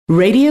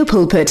Radio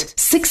Pulpit,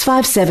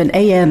 657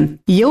 AM,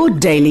 your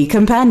daily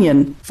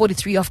companion.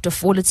 43 after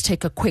 4, let's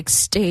take a quick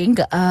sting.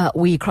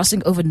 We're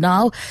crossing over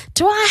now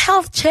to our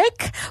health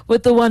check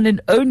with the one and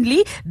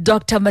only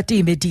Dr.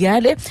 Matime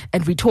Diale,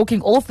 and we're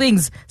talking all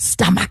things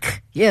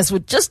stomach. Yes, we're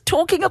just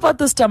talking about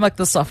the stomach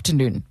this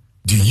afternoon.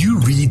 Do you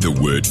read the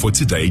Word for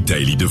Today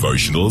daily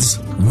devotionals?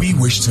 We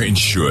wish to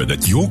ensure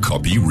that your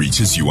copy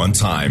reaches you on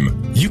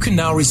time. You can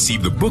now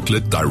receive the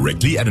booklet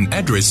directly at an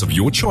address of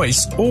your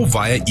choice or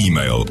via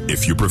email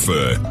if you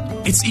prefer.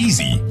 It's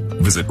easy.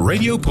 Visit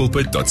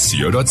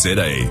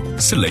radiopulpit.co.za,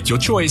 select your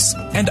choice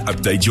and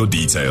update your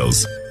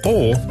details.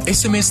 Or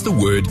SMS the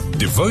word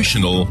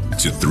devotional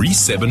to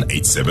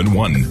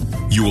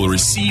 37871. You will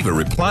receive a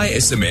reply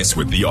SMS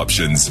with the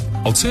options.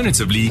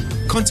 Alternatively,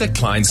 contact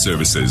client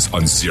services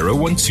on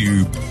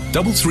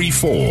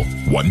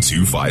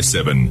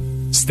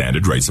 012-334-1257.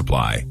 Standard rates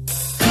apply.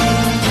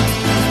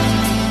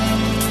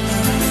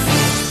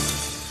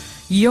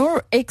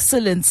 Your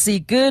Excellency,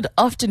 good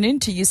afternoon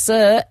to you,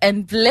 sir,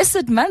 and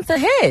blessed month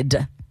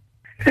ahead.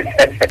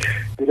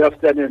 Good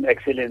afternoon,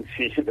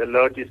 Excellency. The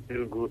Lord is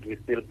still good. We're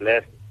still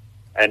blessed.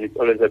 And it's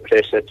always a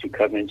pleasure to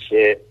come and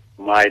share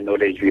my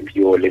knowledge with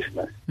your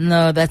listeners.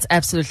 No, that's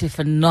absolutely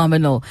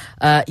phenomenal,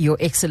 Your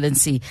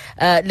Excellency.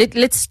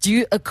 Let's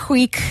do a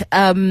quick,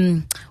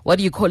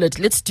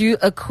 Let's do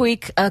a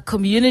quick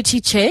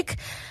community check.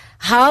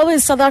 How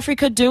is South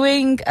Africa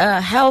doing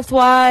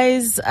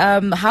health-wise?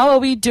 How are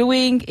we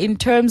doing in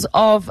terms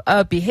of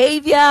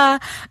behavior?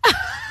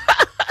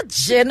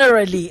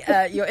 Generally,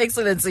 Your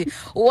Excellency,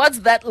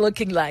 what's that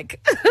looking like?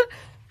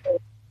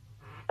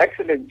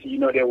 Excellent.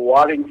 The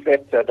worrying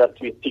factor that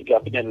we picked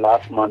up in the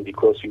last month,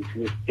 because we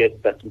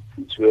get that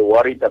we're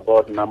worried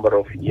about the number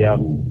of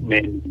young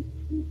men,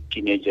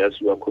 teenagers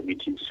who are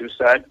committing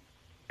suicide,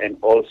 and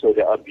also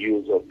the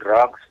abuse of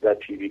drugs that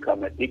we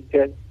become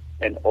addicted,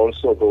 and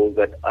also those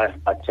that are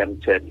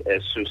attempted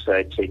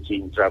suicide,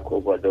 taking drug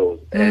overdose.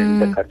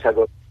 And the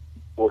category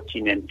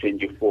 14 and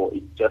 24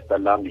 is just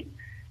alarming.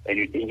 And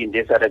you're thinking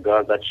these are the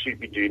girls that should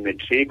be doing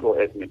matric or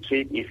as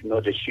matric. If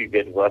not, they should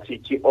get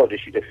varsity or they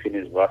should have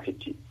finished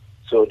varsity.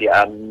 So there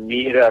are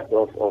myriad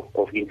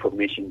of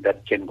information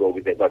that can go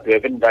with it. But we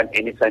haven't done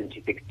any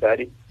scientific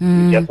study.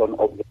 We just on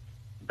observation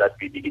that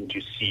we begin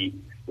to see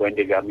when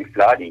they are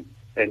flooding.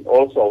 And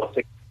also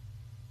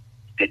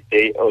a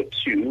day or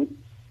two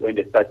when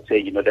they start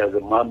saying, there's a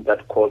mom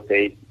that called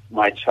saying,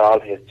 my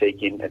child has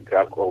taken a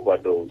drug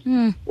overdose.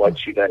 What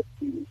should I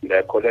do? Should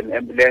I call an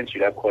ambulance?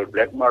 Should I call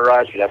Black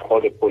Mara? Should I call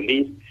the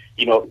police?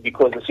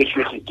 Because the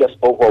situation is just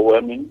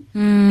overwhelming.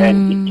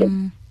 And it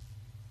can,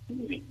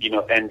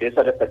 and these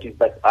are the statistics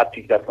that I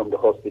picked up from the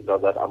hospital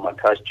that I'm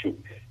attached to.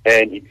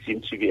 And it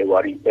seems to be a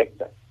worrying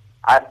factor.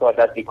 I thought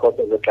that because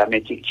of the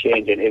climatic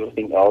change and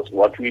everything else,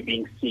 what we're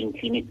being seen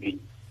clinically,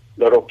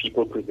 a lot of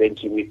people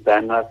presenting with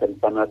sinus and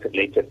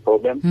sinus-related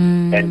problems,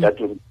 and that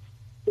will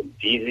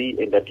dizzy,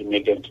 and that will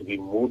make them to be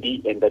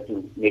moody, and that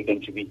will make them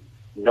to be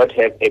not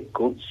have a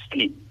good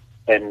sleep.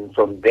 And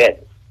from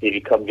that, they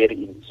become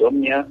very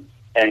insomnia,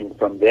 and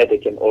from there they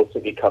can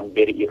also become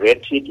very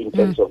erratic in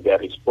terms of their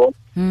response.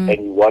 And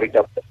we worried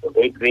about the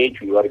weight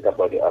rate, we worried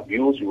about the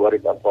abuse, we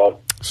worried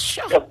about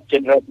just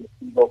general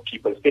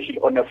people, especially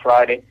on a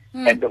Friday,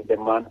 end of the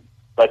month.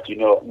 But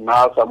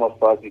now some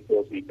of us,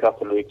 because we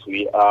Catholics,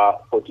 we are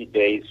 40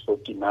 days,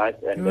 40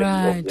 nights, and then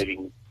we're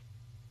observing.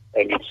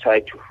 And we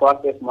try to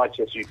fast as much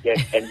as you can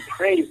and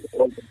pray for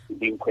all the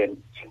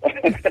delinquents.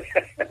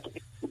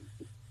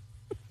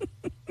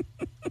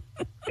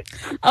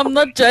 I'm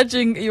not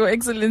judging, Your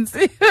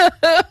Excellency.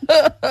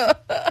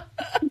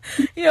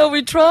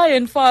 We try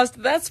and fast,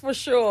 that's for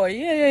sure.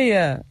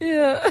 Yeah.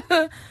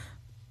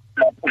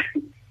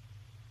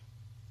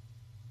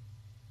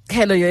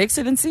 Hello, Your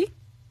Excellency?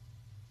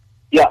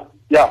 Yeah.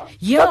 That's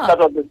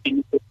part of the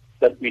things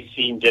that we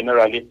see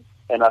generally.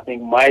 And I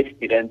think my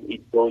experience,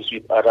 it goes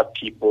with other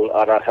people,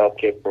 other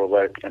healthcare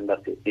providers, and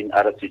that's in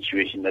other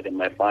situations that they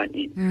might find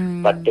it.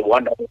 But the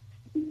one that would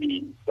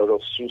be a lot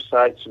of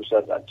suicide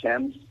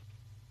attempts,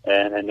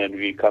 and then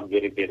we become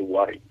very, very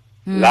worried.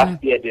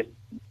 Last year, they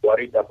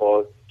worried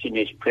about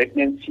teenage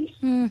pregnancies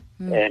and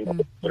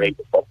rate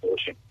of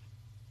abortion.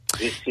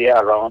 This year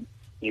around,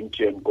 seems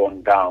to have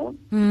gone down,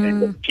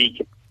 and the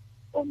peak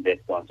on that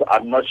one. So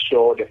I'm not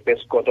sure the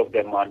first quarter of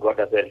the month, what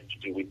does that have to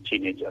do with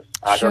teenagers?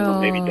 I don't know,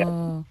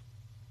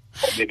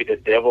 maybe the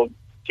devil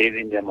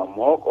chasing them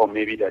amok, or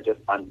maybe they're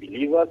just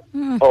unbelievers,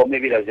 or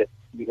maybe they're just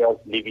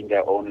living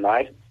their own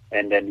life,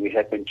 and then we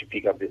happen to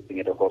pick up this thing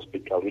at the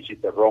hospital, which is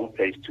the wrong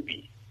place to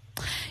be.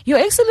 Your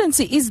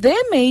Excellency, is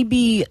there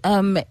maybe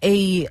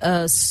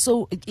a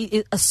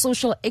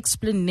social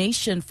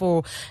explanation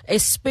for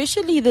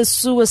especially the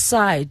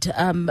suicide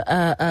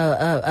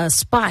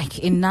spike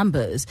in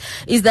numbers?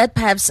 Is that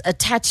perhaps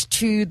attached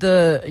to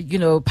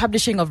the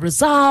publishing of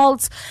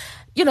results?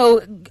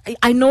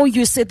 I know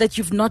you said that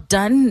you've not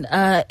done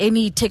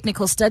any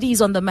technical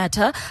studies on the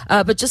matter,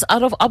 but just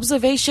out of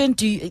observation,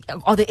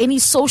 are there any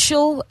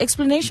social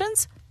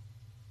explanations?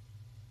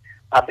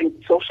 I think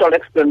social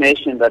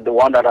explanation that the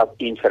one that I've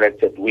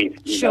interacted with,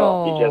 is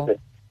just that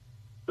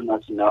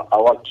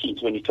our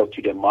kids, when you talk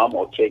to the mom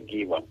or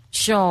caregiver,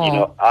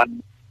 Sure.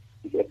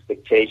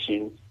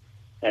 Expectations,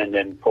 and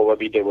then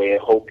probably they were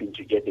hoping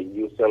to get a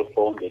new cell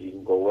phone, they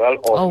didn't go well,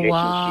 or Oh,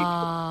 relationship.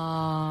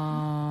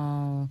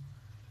 wow.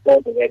 Or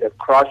they had a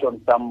crush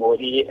on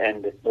somebody,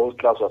 and those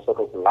girls were sort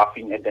of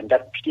laughing, and then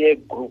that peer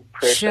group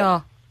pressure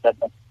Sure. that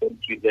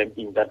put them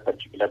in that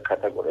particular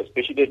category,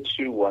 especially the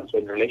two ones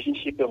when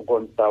relationships have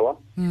gone sour,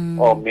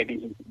 or maybe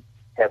you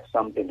have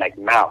something like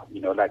now,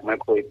 like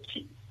microwave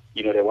tea,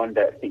 they want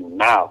that thing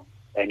now,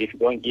 and if you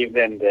don't give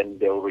them, then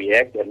they'll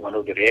react, and one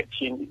of the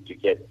reactions is to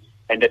get,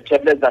 and the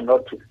tablets are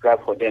not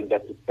prescribed for them, they're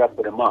prescribed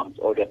for the moms,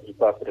 or they're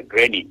prescribed for the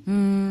granny.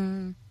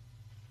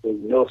 They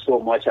know so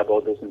much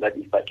about this, and that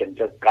if I can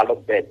just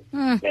gallop that,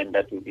 then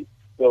that will be.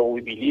 So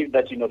we believe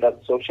that,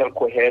 that social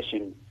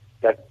cohesion,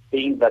 that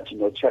thing that,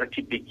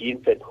 charity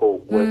begins at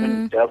home,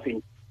 women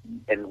delving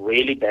and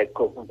really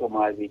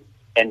compromising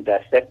and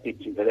dissect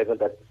it to the level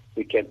that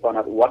we can find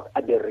out what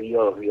are the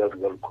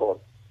real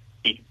costs.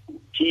 It's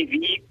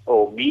TV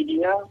or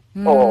media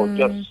or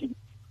just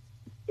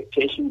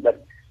expectation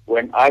that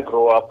when I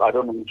grow up, I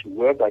don't want to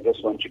work, I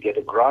just want to get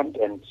a grant,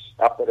 and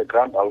after the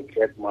grant, I'll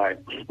get my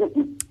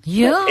pension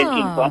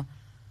fund.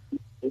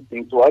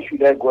 So why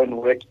should I go and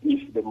work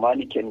if the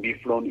money can be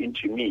flown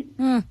into me?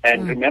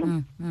 And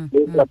remember,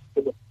 there's a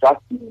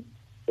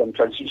some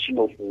transition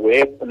of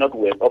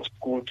of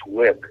school to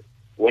work.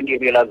 When you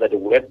realize that the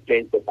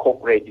workplace, the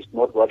corporate is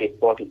not what they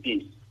thought it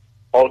is,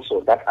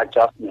 also that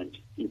adjustment,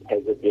 it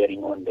has a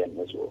bearing on them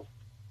as well.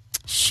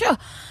 Sure.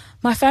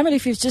 My family,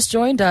 if you've just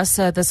joined us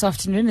this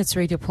afternoon, it's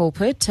Radio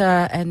Pulpit.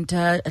 We've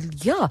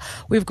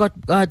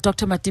got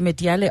Dr. Matime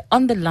Diale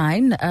on the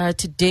line.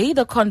 Today,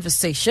 the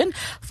conversation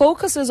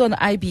focuses on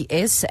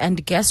IBS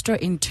and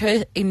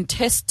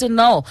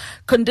gastrointestinal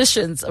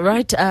conditions,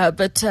 right?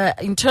 But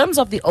in terms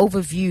of the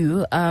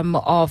overview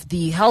of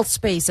the health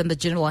space and the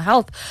general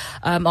health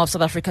of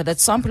South Africa,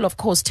 that sample, of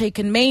course,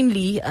 taken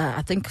mainly,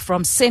 I think,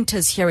 from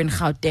centers here in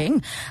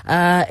Gauteng.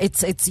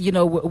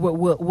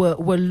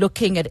 We're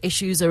looking at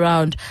issues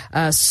around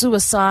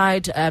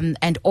suicide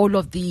and all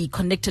of the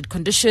connected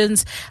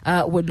conditions.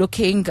 We're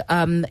looking,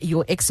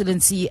 Your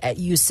Excellency,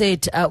 you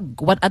said,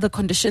 what other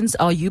conditions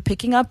are you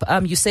picking up?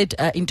 You said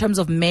in terms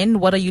of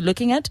men, what are you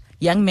looking at?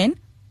 Young men?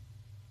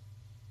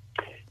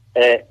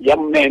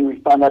 Young men, we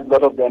find that a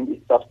lot of them is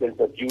substance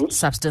abuse.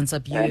 Substance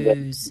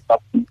abuse.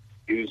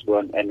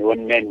 And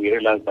when men, we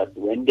realize that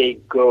when they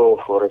go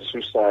for a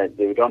suicide,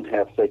 they don't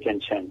have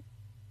second chance.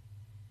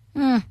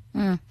 And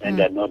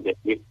they're not there.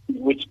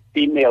 Which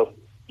females,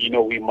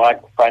 we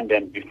might find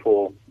them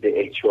before the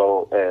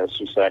actual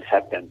suicide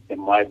happens. They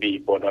might be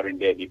bothering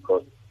there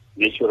because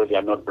naturally they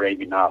are not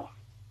brave enough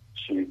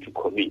to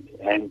commit.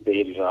 And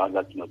they are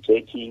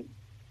taking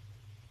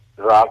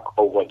drug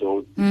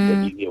overdose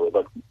the easy way.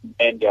 But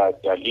and they are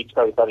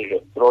literally they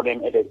throw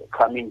them at a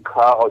coming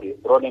car, or they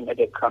throw them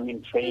at a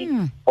coming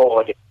train,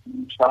 or they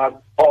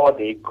truck, or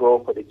they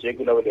go for the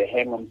jugular where they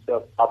hang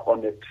themselves up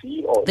on the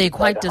tree, or they're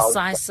quite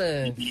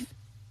decisive.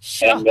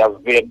 Sure. And they are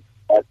very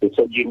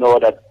so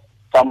that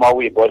somehow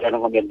we're bordering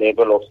on the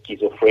level of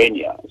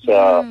schizophrenia.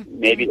 So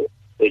maybe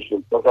they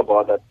should talk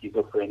about that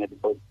schizophrenia,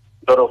 because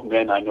a lot of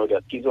men, I know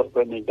that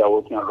schizophrenia, they're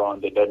walking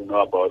around, they don't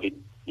know about it.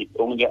 It's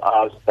only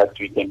us that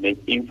we can make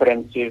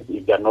inferences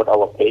if they're not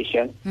our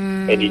patients.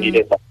 And you need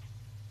to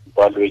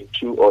evaluate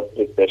 2 or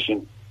 3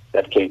 sessions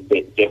that can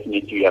say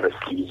definitely you are a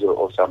schizo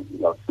or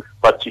something else.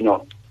 But,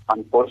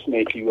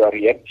 unfortunately, we are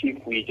reactive.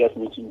 We're just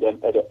meeting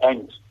them at the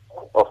end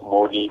of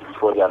mourning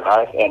for their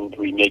life, and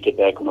we make a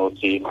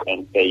diagnosis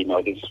and say,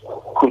 this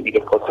could be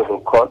the possible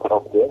cause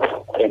of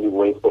death, and we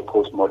wait for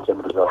post-mortem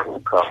results to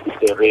come.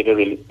 It's a really,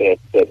 really sad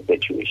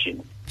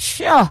situation.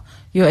 Sure,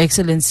 Your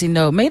Excellency.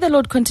 No, may the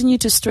Lord continue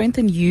to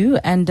strengthen you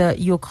and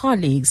your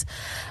colleagues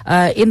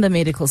in the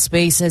medical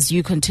space as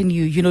you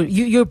continue.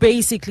 You're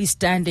basically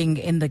standing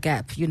in the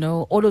gap.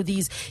 All of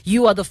these,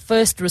 you are the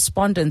first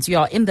respondents. You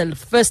are in the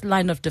first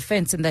line of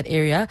defense in that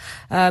area.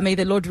 May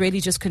the Lord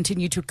really just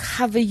continue to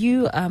cover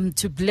you,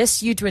 to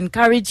bless you, to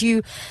encourage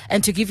you,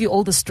 and to give you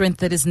all the strength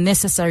that is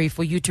necessary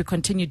for you to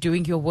continue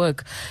doing your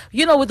work.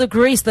 With the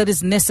grace that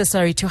is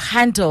necessary to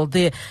handle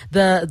the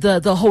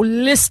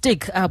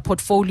holistic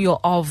portfolio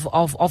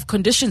of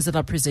conditions that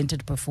are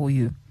presented before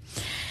you.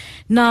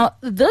 Now,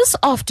 this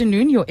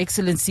afternoon, Your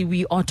Excellency,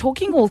 we are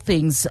talking all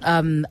things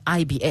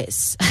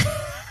IBS.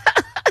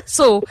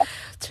 So,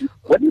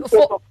 when you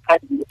talk of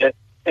IBS,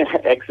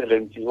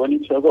 Excellency, when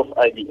you talk of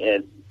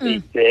IBS,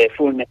 it's a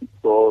full name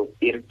for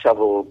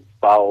irritable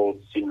bowel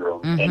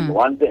syndrome. And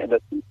once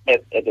the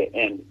S at the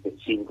end, the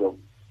syndrome,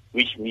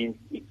 which means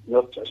it's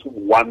not just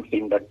one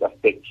thing that's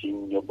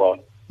affecting your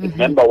body.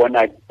 Remember when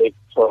I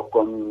talk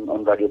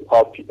on Radio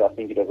Pulpit, I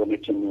think it was on the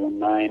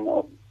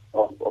 29th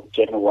of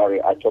January,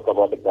 I talked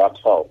about the gut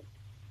health.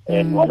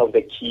 And one of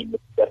the key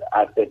that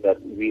I said that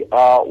we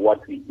are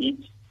what we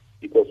eat,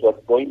 because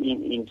what's going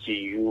into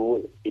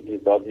you, it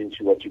results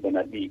into what you're going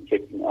to be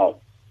taking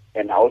out.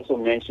 And I also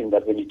mentioned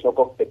that when you talk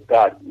of the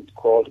gut, it's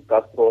called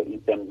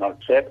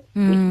gastrointestinal tract,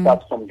 which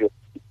starts from your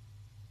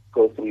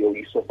goes through your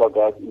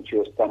esophagus, into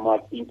your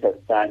stomach,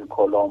 intestine,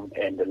 colon,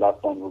 and the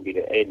last one will be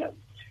the anus.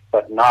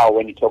 But now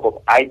when you talk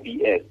of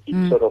IBS,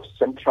 it's sort of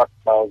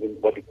centralizing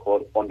what you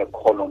call on the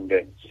colon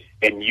there.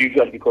 And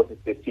usually because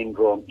it's a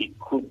syndrome, it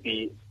could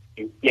be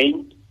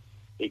inflamed,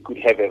 it could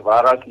have a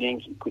virus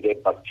link, it could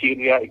have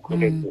bacteria, it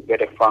could have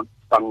get a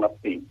fungus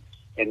thing.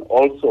 And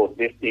also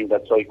this thing,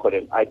 that's why you call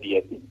it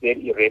IBS, it's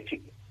very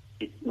erratic.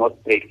 It's not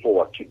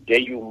straightforward. Today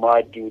you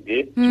might do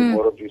this,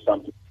 tomorrow do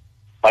something.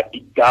 But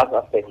it does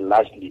affect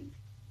largely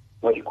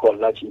what you call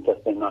large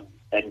intestinal.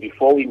 And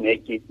before we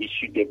make it, it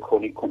should be a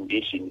chronic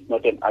condition. It's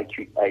not an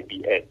acute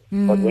IBS.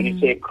 But when you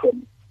say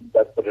chronic,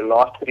 that for the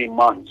last 3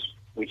 months,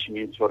 which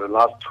means for the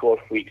last 12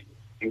 weeks,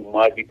 you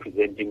might be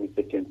presenting with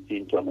certain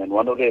symptoms. And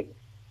one of the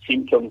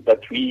symptoms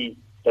that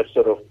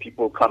sort of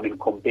people come and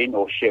complain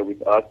or share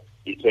with us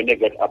is when they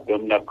get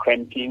abdominal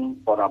cramping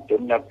or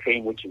abdominal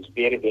pain, which is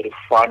very, very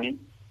funny.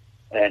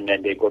 And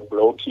then they got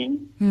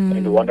bloating.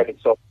 And the one that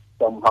is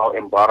somehow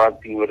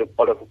embarrassing, where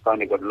all of a sudden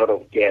they got a lot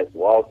of gas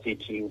while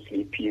sitting,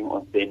 sleeping,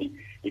 or standing.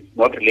 It's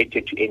not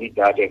related to any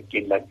diet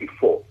again like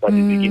before, but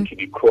it begins to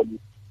be chronic,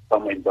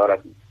 some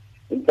embarrassing.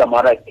 In some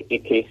other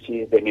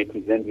cases, they may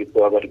present with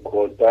what we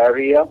call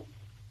diarrhea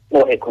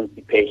or a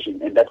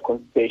constipation, and that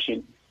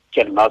constipation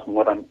can last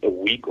more than a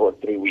week or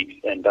 3 weeks,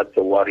 and that's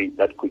a worry.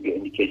 That could be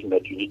an indication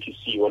that you need to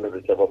see one of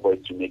the server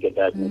boys to make a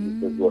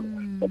diagnosis as well.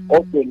 But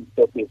also in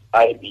with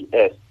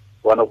IBS,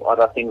 one of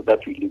other things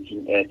that we're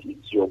looking at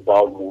is your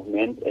bowel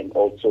movement and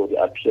also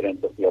the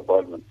appearance of your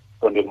bowel movement.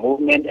 From the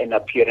movement and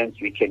appearance,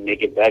 we can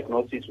make a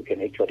diagnosis. We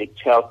can actually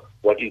tell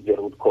what is the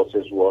root cause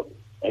as well.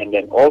 And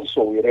then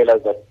also we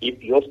realize that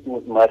if your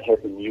stools might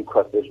have a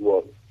mucus as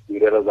well,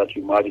 we realize that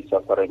you might be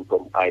suffering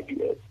from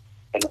IBS.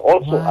 And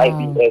also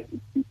IBS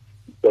is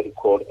what we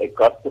call a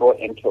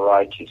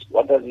gastroenteritis.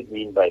 What does it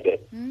mean by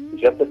that?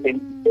 It's just the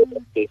same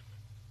thing.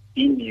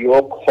 In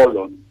your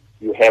colon,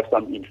 you have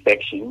some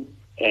infection,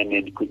 and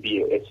it could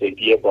be a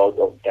severe bout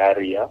of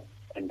diarrhea,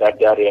 and that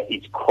diarrhea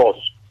is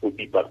caused could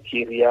be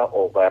bacteria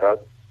or virus.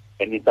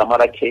 And in some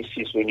other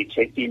cases, when you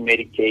take in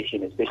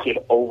medication, especially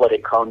over the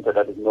counter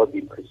that has not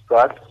been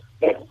prescribed,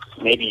 that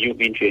maybe you've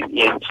been to an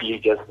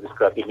ENT, just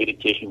prescribed a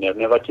medication, they've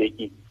never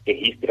taken a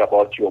history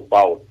about your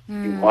bowel.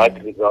 You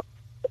might result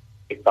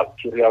in a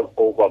bacterial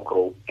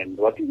overgrowth. And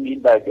what do you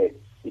mean by that?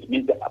 It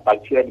means that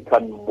bacteria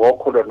become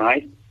more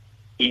colonized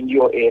in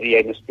your area,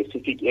 in a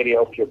specific area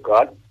of your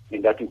gut,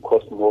 and that will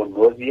cause more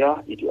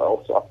nausea. It will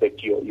also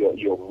affect your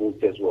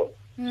mood as well.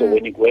 So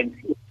when you go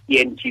into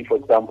ENT, for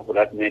example, for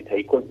that matter,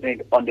 you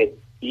concentrate on the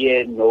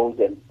ear, nose,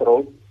 and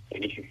throat,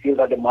 and if you feel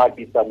that there might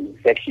be some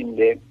infection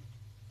there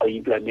or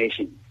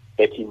inflammation,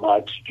 that you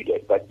might do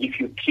that. But if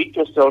you treat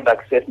yourself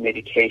access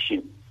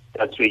medication,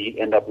 that's where you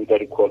end up with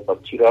what we call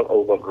bacterial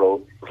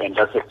overgrowth, and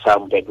that's a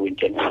term that we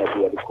can end up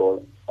with what we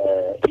call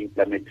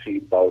inflammatory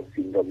bowel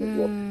syndrome as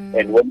well.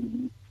 And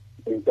when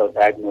you do the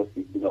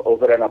diagnosis,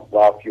 over and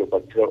above your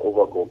bacterial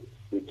overgrowth,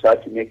 we try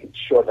to make it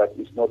sure that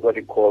it's not what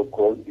we call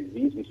Crohn's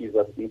disease, which is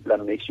an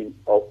inflammation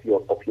of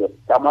your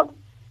stomach,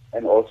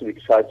 and also we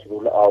try to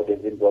rule out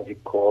what we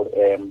call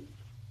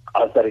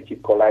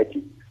ulcerative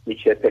colitis,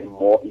 which happen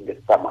more in the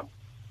stomach.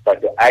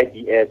 But the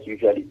IBS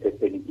usually is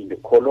happening in the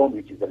colon,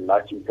 which is a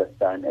large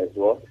intestine as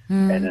well,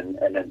 and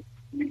then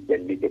we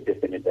can make a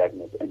definite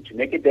diagnosis. And to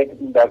make a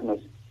definite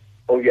diagnosis,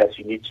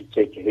 obviously you need to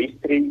take a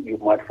history. You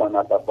might find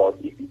out about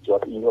if it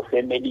was in your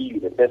family,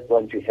 you're the first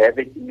one to have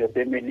it in your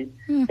family,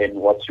 and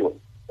what's your.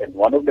 And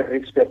one of the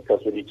risk factors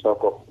when you talk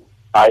of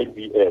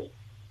IBS,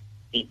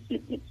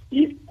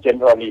 it's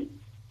generally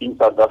in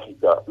South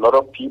Africa, a lot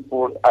of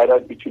people either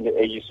between the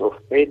ages of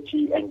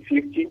 30 and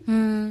 50,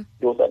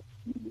 those are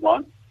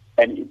one,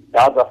 and it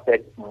does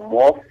affect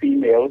more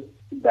females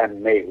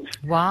than males.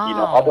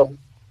 Wow. Other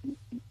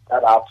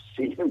that I've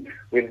seen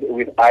with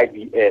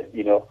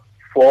IBS,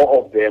 4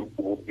 of them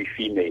would be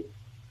female.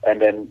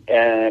 And then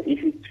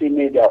if it's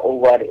female, they are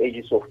over the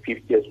ages of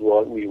 50 as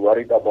well. We're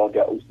worried about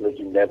their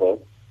estrogen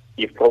level.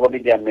 If probably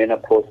they are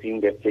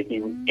menopausing, they're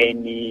taking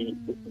any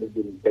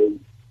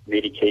estrogen-based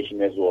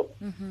medication as well.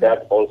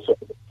 That also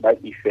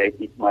might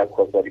affect, it might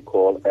cause what we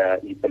call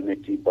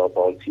inflammatory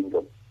bowel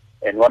syndrome.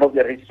 And one of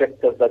the risk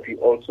factors that we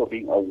also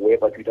being aware,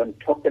 but we don't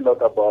talk a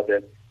lot about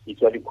it, is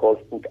what we call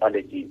food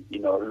allergies.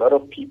 A lot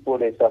of people,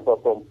 they suffer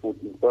from food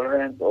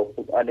intolerance or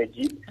food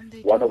allergies.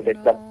 One of the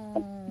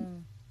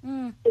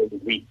is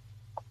wheat,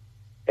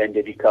 and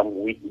they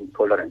become wheat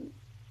intolerant.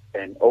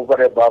 And over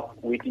and above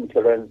wheat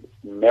intolerance,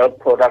 milk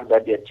product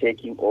that they're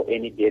taking or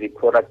any dairy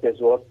product as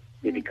well,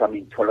 they become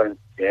intolerant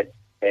to that,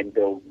 and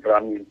they'll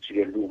run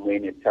into the loo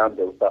many times.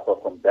 They'll suffer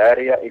from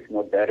diarrhea. If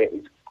not diarrhea,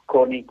 it's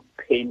chronic,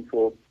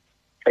 painful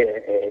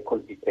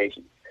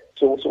constipation.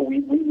 So we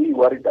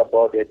worried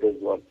about that as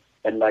well.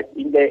 And like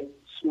in the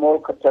small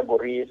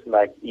categories,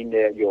 like in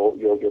your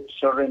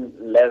children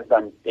less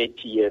than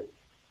 80 years,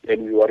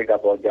 then we worried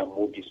about their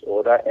mood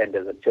disorder, and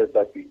there's a test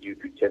that we do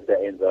to test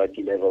their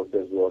anxiety levels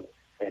as well.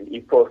 And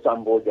if for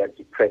example they are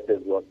depressed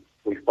as well,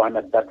 we find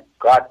that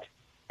gut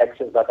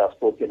access that I've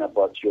spoken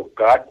about, your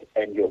gut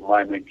and your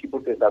mind, when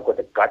people say they've got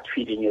a gut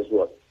feeling as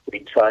well, we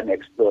try and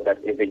explore that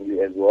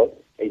avenue as well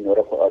in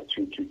order for us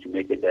to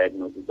make a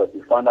diagnosis. But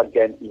we find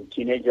again in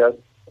teenagers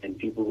and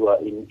people who are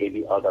in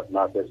early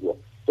adult as well.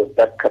 So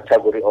that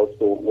category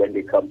also, when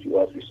they come to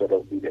us, we sort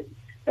of do that.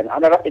 And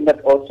another thing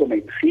that also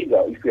may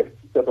trigger if you're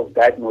sort of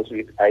diagnosed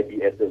with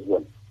IBS as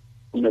well.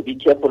 Be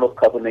careful of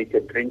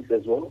carbonated drinks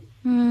as well.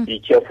 Be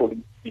careful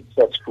with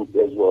such food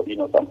as well.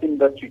 Something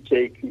that you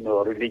take,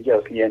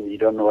 religiously and you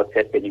don't know what's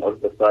happening all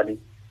of a sudden.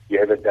 You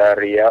have a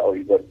diarrhea or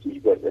you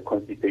got a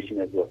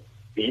constipation as well.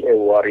 Be a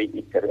worry,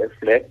 it's a red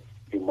flag.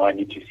 You might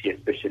need to see a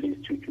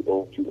specialist to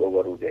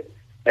overrule that.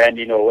 And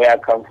where I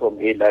come from,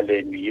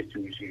 Lane, we used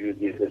to use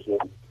this as well.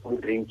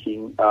 Food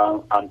drinking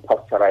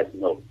unpasteurized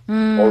milk.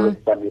 All of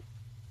a sudden,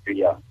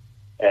 yeah.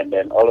 And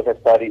then all of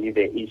a sudden, if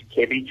there is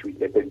cabbage, which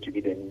happens to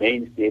be the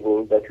main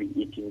staple that we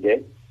eat in there,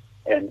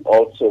 and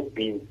also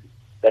beans,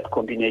 that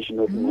combination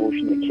of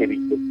emotion and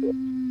cabbage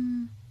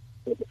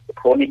as well.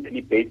 Chronically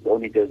based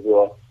on it as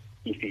well.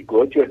 If you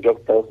go to a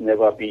doctor who's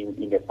never been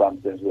in a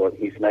pump as well,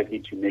 he's likely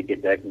to make a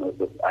diagnosis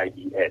of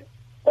IBS.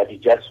 But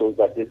it just shows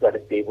that these are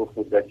the stable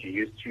foods that you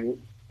used to,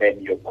 and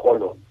your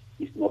colon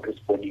is not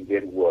responding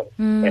very well.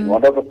 And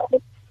one of the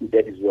causes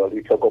that as well,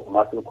 we talk of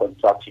muscle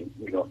contraction.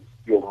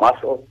 Your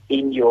muscles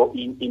in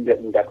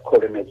that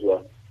colon as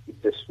well.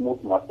 It's a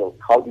smooth muscle.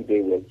 How do they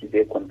work? Do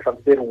they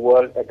contract very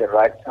well at the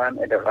right time,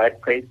 at the right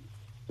place,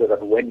 so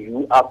that when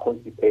you are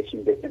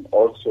constipation, they can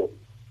also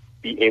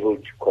be able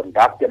to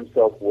conduct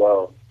themselves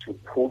well, to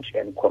push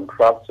and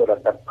contract so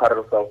that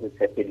paralysis is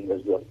happening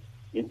as well.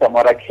 In some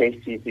other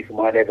cases, if you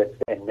might have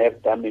a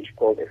nerve damage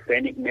called a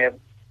phrenic nerve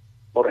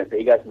or a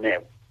vagus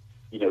nerve,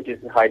 this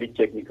is highly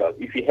technical.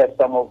 If you have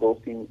some of those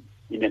things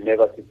in a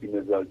nervous system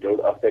as well,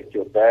 they'll affect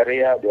your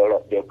diarrhea,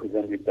 they'll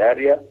present with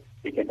diarrhea.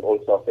 They can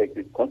also affect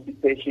with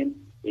constipation.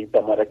 In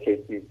some other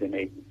cases, they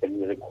may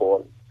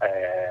call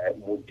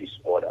mood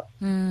disorder.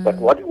 But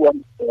what we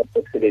want to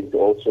excellence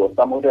also,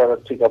 some of the other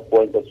trigger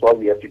points, that's why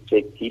we have to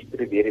take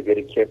history very,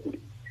 very carefully.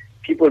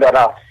 People that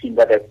I've seen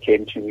that have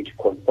came to me to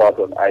consult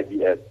on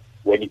IBS,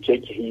 when you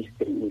take history,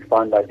 you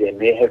find that they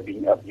may have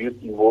been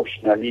abused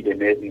emotionally, they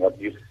may have been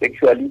abused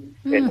sexually,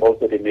 and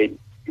also they may be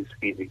abused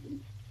physically.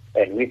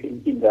 And we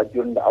think that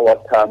during our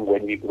time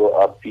when we grow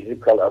up,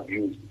 physical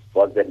abuse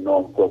was the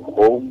norm from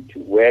home to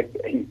work,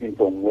 even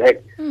from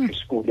work to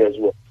school as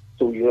well.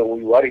 So we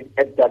worried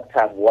at that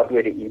time what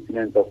were the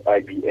incidents of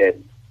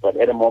IBS. But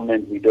at the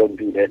moment, we don't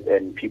do that,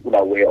 and people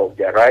are aware of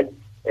their rights,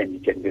 and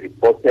it can be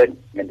reported,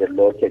 and the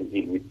law can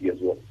deal with you as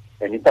well.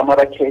 And in some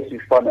other cases, we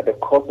found that the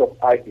cause of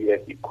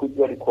IBS, it could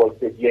be what we call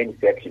severe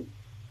infection.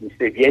 In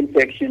severe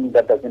infection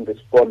that doesn't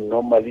respond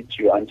normally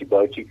to your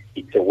antibiotics,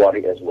 it's a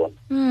worry as well.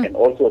 And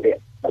also the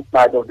other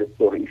side of the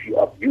story, if you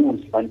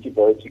abuse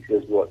antibiotics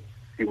as well,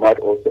 you might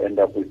also end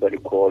up with what we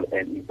call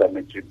an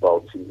inflammatory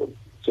bowel syndrome.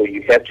 So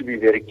you have to be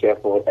very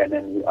careful, and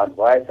then we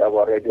advise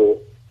our radio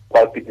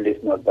pulpit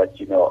listeners that,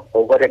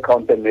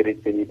 over-the-counter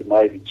medicine, it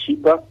might be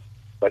cheaper,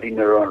 but in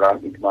the long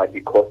run, it might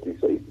be costly.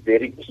 So it's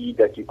very key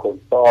that you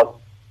consult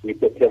with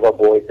the clever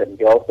boys and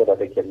girls so that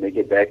they can make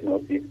a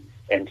diagnosis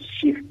and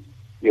shift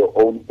your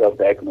own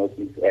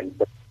self-diagnosis and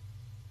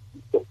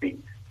so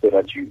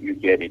that you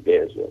get it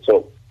there as well.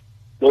 So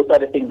those are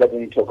the things that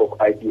when we talk of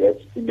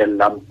IBS in the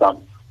lump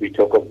sum, we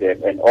talk of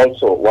them. And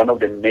also one of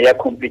the major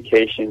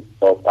complications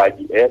of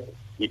IBS,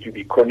 it will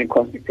be chronic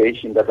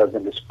constipation that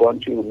doesn't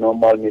respond to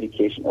normal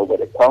medication over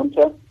the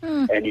counter,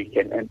 and it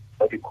can end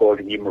what we call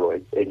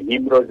hemorrhoids. And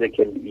hemorrhoids, they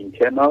can be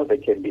internal, they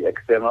can be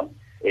external,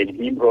 and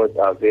hemorrhoids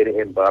are very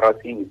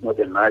embarrassing. It's not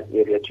a nice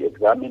area to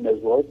examine as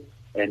well.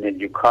 And then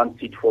you can't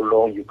sit for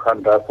long, you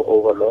can't drive for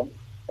over long.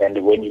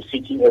 And when you're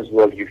sitting as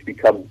well, you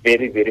become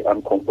very, very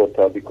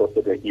uncomfortable because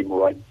of the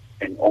hemorrhoid.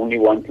 And only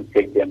want to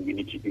take them, you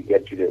need to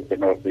get to the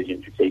general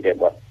surgeon to take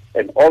them out.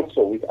 And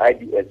also with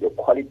IBS, your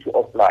quality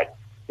of life.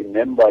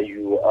 Remember,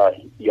 you are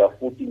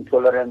food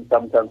intolerant,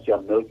 sometimes you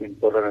are milk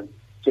intolerant.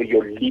 So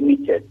you're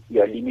limited.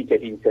 You are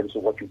limited in terms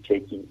of what you're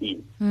taking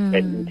in. And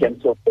in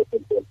terms of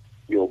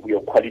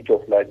your quality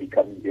of life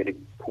becoming very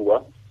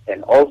poor.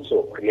 And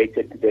also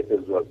related to that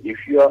as well, if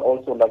you are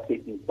also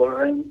lactose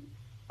intolerant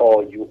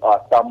or you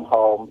are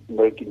somehow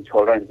milk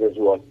intolerant as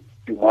well,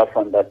 you might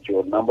find that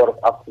your number of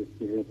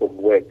absences from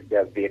work, they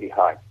are very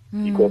high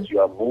because you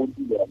are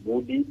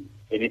moody.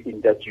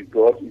 Anything that you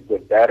got, is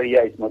got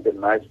diarrhea, it's not a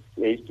nice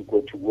place to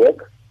go to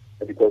work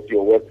because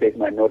your workplace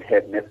might not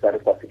have necessary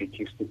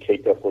facilities to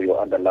cater for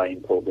your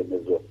underlying problem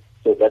as well.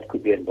 So that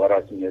could be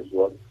embarrassing as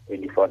well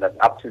when you find that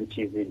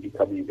absenteeism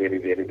becoming very,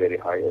 very, very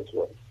high as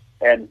well.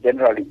 And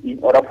generally, in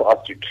order for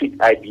us to treat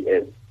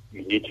IBS,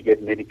 you need to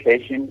get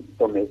medication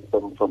from a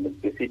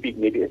specific,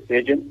 maybe a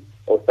surgeon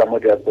or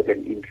somebody who has got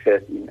an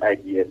interest in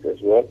IBS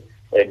as well.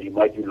 And you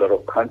might do a lot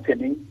of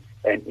counseling.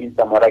 And in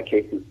some other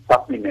cases,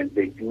 supplements,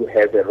 they do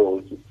have a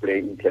role to play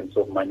in terms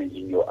of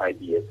managing your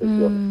IBS as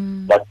well.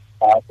 But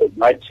I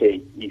might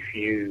say, if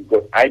you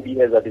got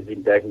IBS that is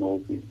been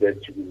diagnosed, it's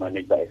best to be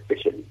managed by a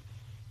specialist.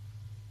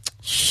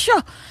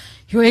 Sure.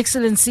 Your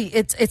Excellency,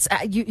 it's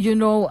you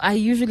know, I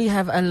usually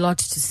have a lot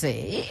to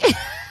say.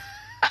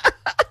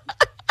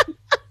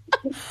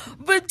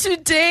 But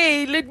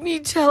today, let me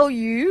tell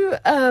you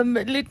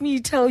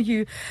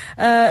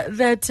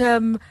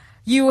that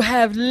you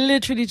have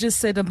literally just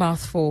said a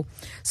mouthful.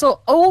 So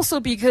also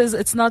because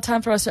it's now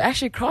time for us to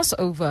actually cross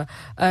over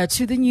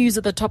to the news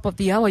at the top of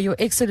the hour, Your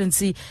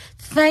Excellency,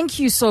 thank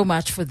you so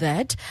much for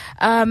that.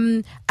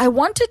 I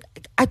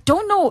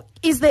don't know,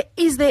 is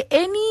there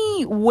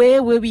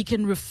anywhere where we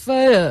can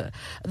refer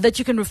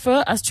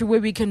us to where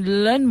we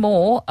can learn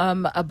more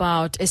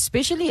about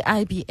especially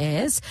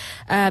IBS,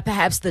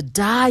 perhaps the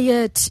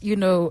diet,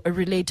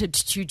 related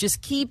to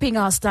just keeping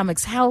our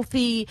stomachs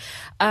healthy?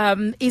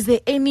 Is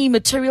there any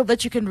material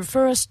that you can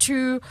refer us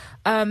to?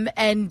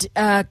 And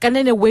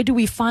Kanene, where do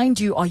we find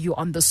you? Are you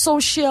on the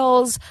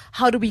socials?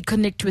 How do we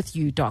connect with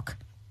you, Doc?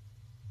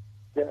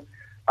 Yeah,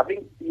 I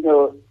think,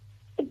 the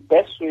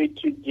best way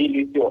to deal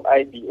with your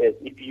IBS,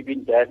 if you've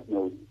been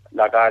diagnosed,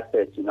 like I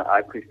said,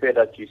 I prefer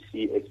that you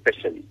see a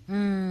specialist.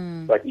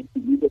 But if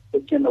you need a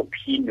second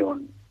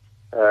opinion,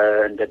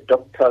 and the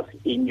doctors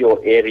in your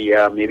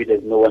area, maybe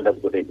there's no one that's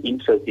got an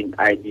interest in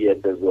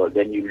IBS as well,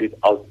 then you live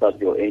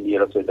outside your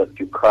area so that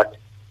you cut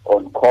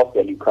on cost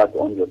and you cut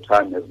on your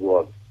time as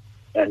well.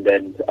 And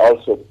then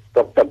also,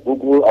 Dr.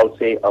 Google, I'll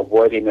say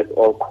avoid him at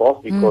all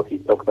costs because he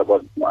talks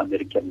about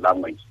American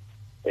language.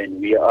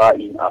 And we are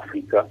in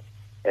Africa,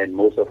 and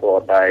most of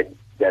our diet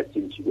that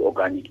seems to be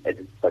organic at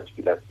this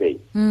particular stage.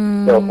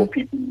 So for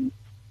people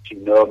to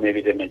know,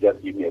 maybe they may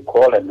just give me a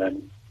call, and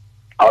then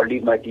I'll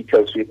leave my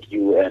details with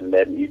you, and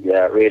then if they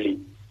are ready,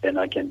 then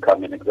I can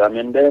come and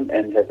examine them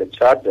and have a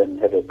chat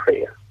and have a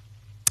prayer.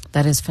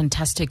 That is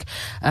fantastic,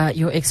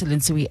 Your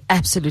Excellency. We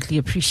absolutely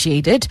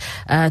appreciate it.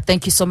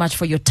 Thank you so much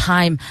for your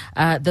time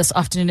this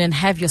afternoon, and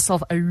have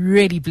yourself a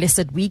really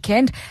blessed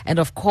weekend. And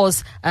of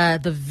course,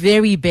 the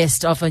very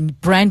best of a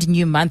brand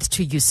new month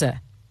to you, sir.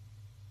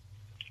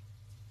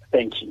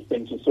 Thank you.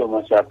 Thank you so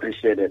much. I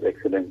appreciate it,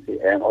 Excellency.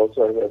 And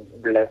also have a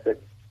blessed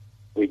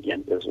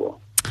weekend as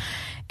well.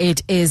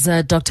 It is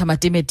Dr.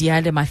 Matime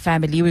Diale, my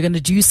family. We're going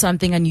to do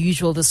something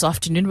unusual this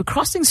afternoon. We're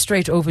crossing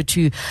straight over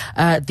to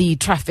the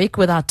traffic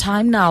with our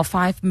time now,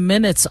 5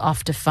 minutes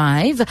after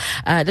 5.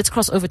 Let's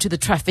cross over to the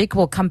traffic.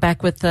 We'll come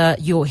back with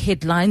your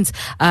headlines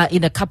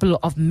in a couple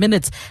of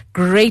minutes.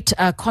 Great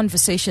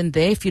conversation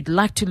there. If you'd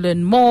like to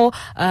learn more,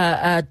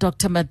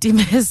 Dr.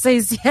 Matime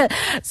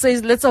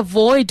says let's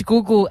avoid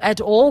Google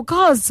at all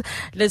costs.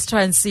 Let's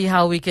try and see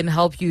how we can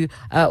help you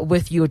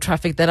with your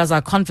traffic. That is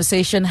our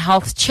conversation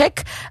health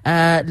check.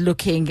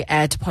 Looking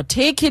at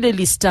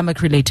particularly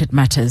stomach-related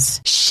matters.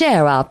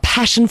 Share our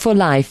passion for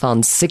life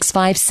on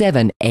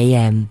 657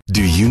 AM.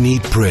 Do you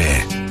need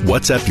prayer?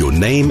 WhatsApp your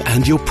name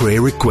and your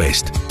prayer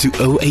request to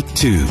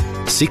 082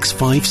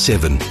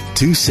 657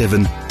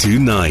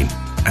 2729,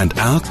 and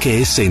our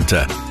care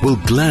center will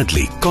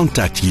gladly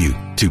contact you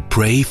to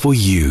pray for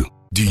you.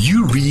 Do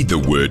you read the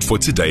Word for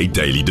Today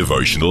daily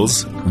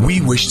devotionals? We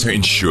wish to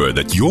ensure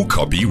that your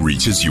copy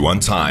reaches you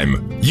on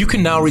time. You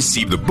can now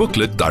receive the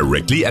booklet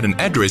directly at an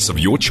address of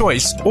your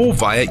choice or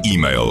via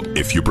email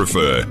if you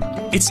prefer.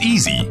 It's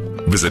easy.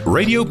 Visit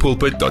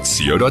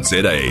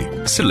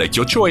radiopulpit.co.za, select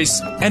your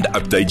choice and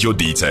update your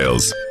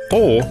details.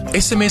 Or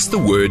SMS the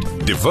word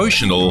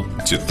devotional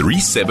to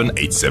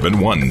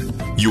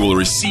 37871. You will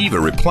receive a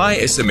reply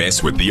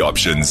SMS with the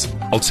options.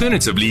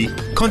 Alternatively,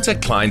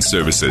 contact client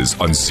services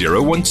on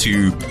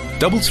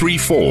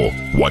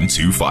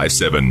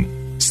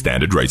 012-334-1257.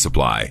 Standard rates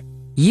apply.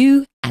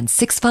 You and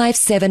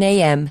 657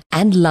 AM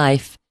and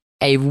life,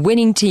 a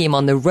winning team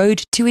on the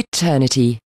road to eternity.